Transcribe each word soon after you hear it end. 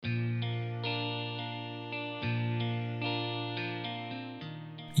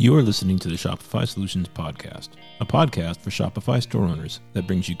You're listening to the Shopify Solutions Podcast, a podcast for Shopify store owners that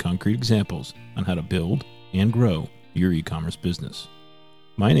brings you concrete examples on how to build and grow your e-commerce business.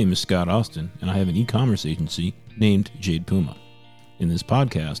 My name is Scott Austin, and I have an e-commerce agency named Jade Puma. In this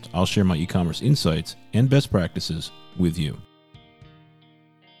podcast, I'll share my e-commerce insights and best practices with you.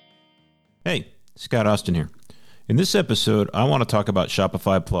 Hey, Scott Austin here. In this episode, I want to talk about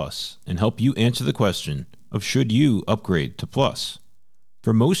Shopify Plus and help you answer the question of should you upgrade to Plus.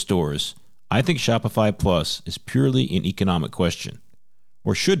 For most stores, I think Shopify Plus is purely an economic question,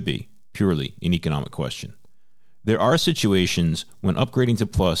 or should be purely an economic question. There are situations when upgrading to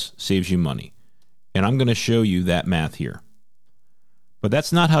Plus saves you money, and I'm going to show you that math here. But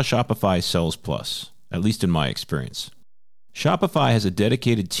that's not how Shopify sells Plus, at least in my experience. Shopify has a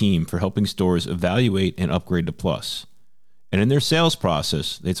dedicated team for helping stores evaluate and upgrade to Plus. And in their sales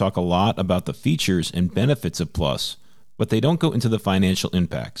process, they talk a lot about the features and benefits of Plus, but they don't go into the financial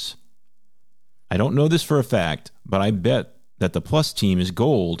impacts. I don't know this for a fact, but I bet that the Plus team is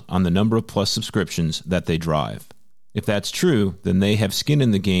gold on the number of Plus subscriptions that they drive. If that's true, then they have skin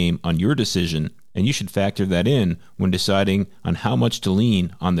in the game on your decision, and you should factor that in when deciding on how much to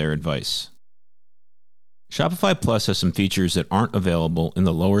lean on their advice. Shopify Plus has some features that aren't available in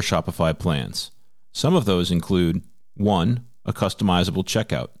the lower Shopify plans. Some of those include 1. A customizable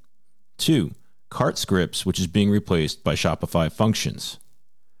checkout. 2. Cart scripts, which is being replaced by Shopify Functions.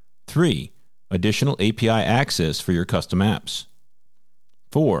 3. Additional API access for your custom apps.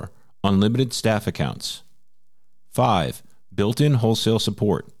 4. Unlimited staff accounts. 5. Built-in wholesale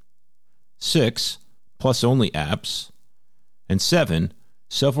support. 6. Plus-only apps. And 7.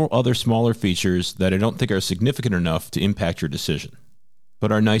 Several other smaller features that I don't think are significant enough to impact your decision, but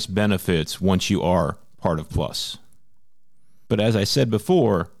are nice benefits once you are part of Plus. But as I said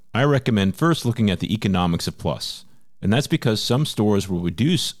before, I recommend first looking at the economics of Plus, and that's because some stores will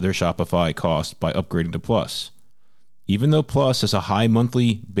reduce their Shopify cost by upgrading to Plus. Even though Plus has a high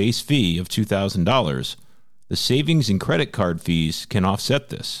monthly base fee of $2,000, the savings in credit card fees can offset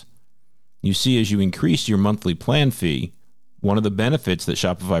this. You see, as you increase your monthly plan fee, one of the benefits that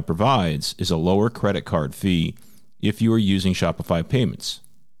Shopify provides is a lower credit card fee if you are using Shopify payments.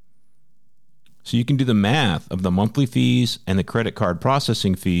 So you can do the math of the monthly fees and the credit card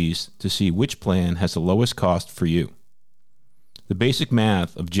processing fees to see which plan has the lowest cost for you. The basic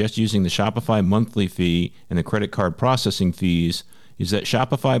math of just using the Shopify monthly fee and the credit card processing fees is that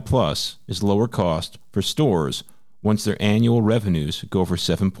Shopify Plus is lower cost for stores once their annual revenues go over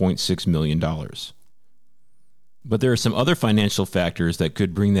 $7.6 million. But there are some other financial factors that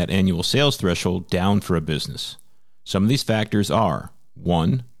could bring that annual sales threshold down for a business. Some of these factors are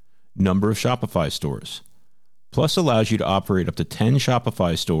 1. Number of Shopify stores. Plus allows you to operate up to 10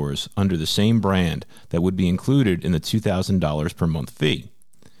 Shopify stores under the same brand that would be included in the $2,000 per month fee.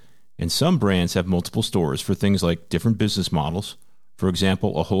 And some brands have multiple stores for things like different business models, for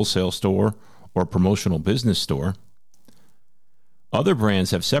example, a wholesale store or a promotional business store. Other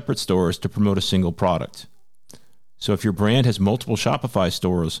brands have separate stores to promote a single product. So if your brand has multiple Shopify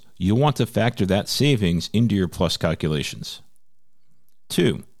stores, you'll want to factor that savings into your Plus calculations.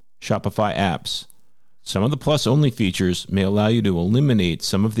 2. Shopify apps. Some of the Plus-only features may allow you to eliminate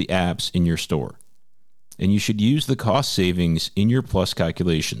some of the apps in your store, and you should use the cost savings in your Plus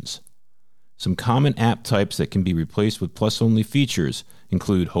calculations. Some common app types that can be replaced with Plus-only features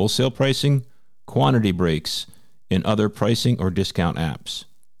include wholesale pricing, quantity breaks, and other pricing or discount apps.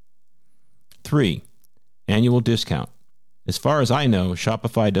 3. Annual discount. As far as I know,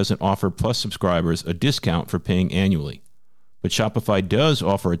 Shopify doesn't offer Plus subscribers a discount for paying annually. But Shopify does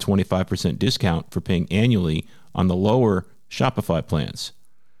offer a 25% discount for paying annually on the lower Shopify plans.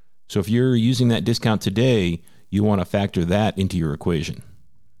 So if you're using that discount today, you want to factor that into your equation.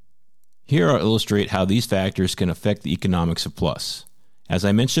 Here I'll illustrate how these factors can affect the economics of Plus. As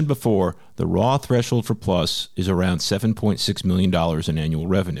I mentioned before, the raw threshold for Plus is around $7.6 million in annual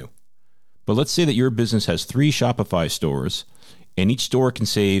revenue. But let's say that your business has 3 Shopify stores, and each store can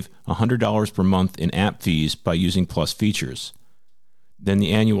save $100 per month in app fees by using Plus features. Then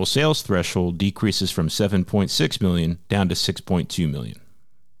the annual sales threshold decreases from $7.6 million down to $6.2 million.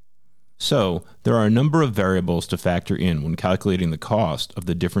 So, there are a number of variables to factor in when calculating the cost of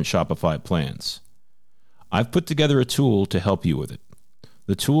the different Shopify plans. I've put together a tool to help you with it.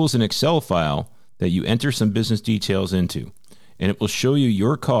 The tool is an Excel file that you enter some business details into, and it will show you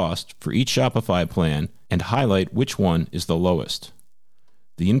your cost for each Shopify plan and highlight which one is the lowest.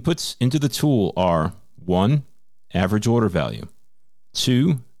 The inputs into the tool are 1. Average order value.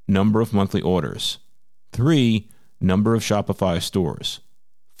 2. Number of monthly orders. 3. Number of Shopify stores.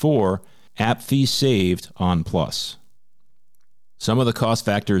 4. App fees saved on Plus. Some of the cost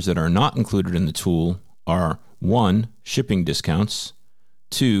factors that are not included in the tool are 1. Shipping discounts,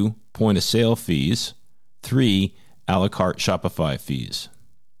 2. Point-of-sale fees, 3. A la carte Shopify fees.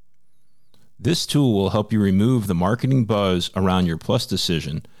 This tool will help you remove the marketing buzz around your Plus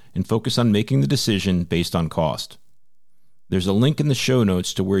decision and focus on making the decision based on cost. There's a link in the show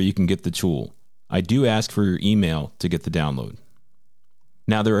notes to where you can get the tool. I do ask for your email to get the download.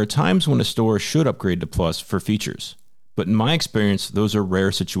 Now, there are times when a store should upgrade to Plus for features, but in my experience, those are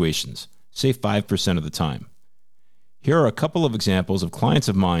rare situations, say 5% of the time. Here are a couple of examples of clients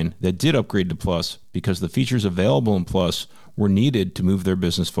of mine that did upgrade to Plus because the features available in Plus were needed to move their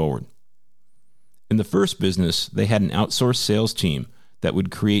business forward. In the first business, they had an outsourced sales team that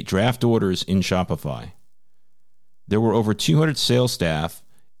would create draft orders in Shopify. There were over 200 sales staff,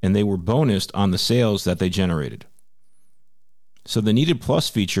 and they were bonused on the sales that they generated. So the needed Plus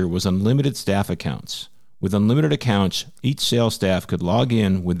feature was unlimited staff accounts. With unlimited accounts, each sales staff could log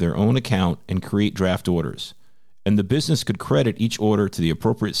in with their own account and create draft orders, and the business could credit each order to the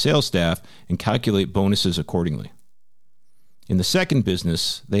appropriate sales staff and calculate bonuses accordingly. In the second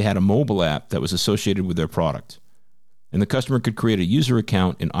business, they had a mobile app that was associated with their product, and the customer could create a user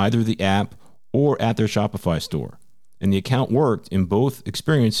account in either the app or at their Shopify store, and the account worked in both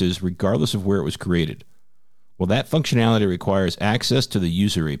experiences regardless of where it was created. Well, that functionality requires access to the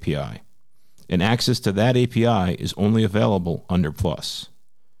user API, and access to that API is only available under Plus.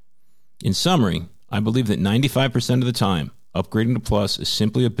 In summary, I believe that 95% of the time, upgrading to Plus is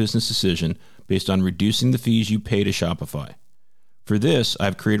simply a business decision based on reducing the fees you pay to Shopify. For this,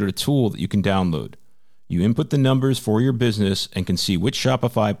 I've created a tool that you can download. You input the numbers for your business and can see which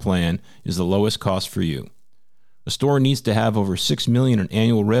Shopify plan is the lowest cost for you. A store needs to have over $6 million in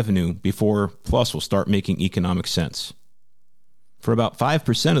annual revenue before Plus will start making economic sense. For about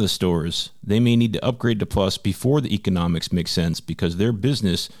 5% of the stores, they may need to upgrade to Plus before the economics make sense because their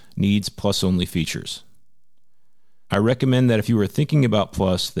business needs Plus-only features. I recommend that if you are thinking about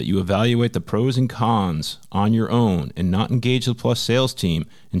Plus, that you evaluate the pros and cons on your own and not engage the Plus sales team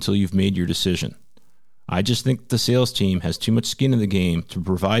until you've made your decision. I just think the sales team has too much skin in the game to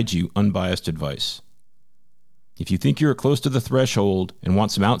provide you unbiased advice. If you think you're close to the threshold and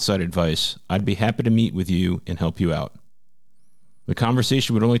want some outside advice, I'd be happy to meet with you and help you out. The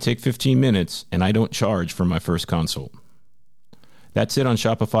conversation would only take 15 minutes, and I don't charge for my first consult. That's it on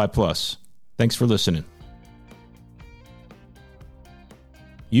Shopify Plus. Thanks for listening.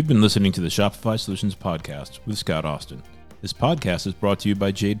 You've been listening to the Shopify Solutions Podcast with Scott Austin. This podcast is brought to you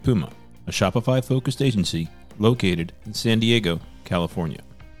by Jade Puma, a Shopify-focused agency located in San Diego, California.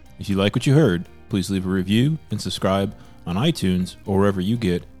 If you like what you heard, please leave a review and subscribe on iTunes or wherever you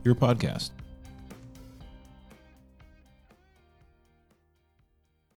get your podcast.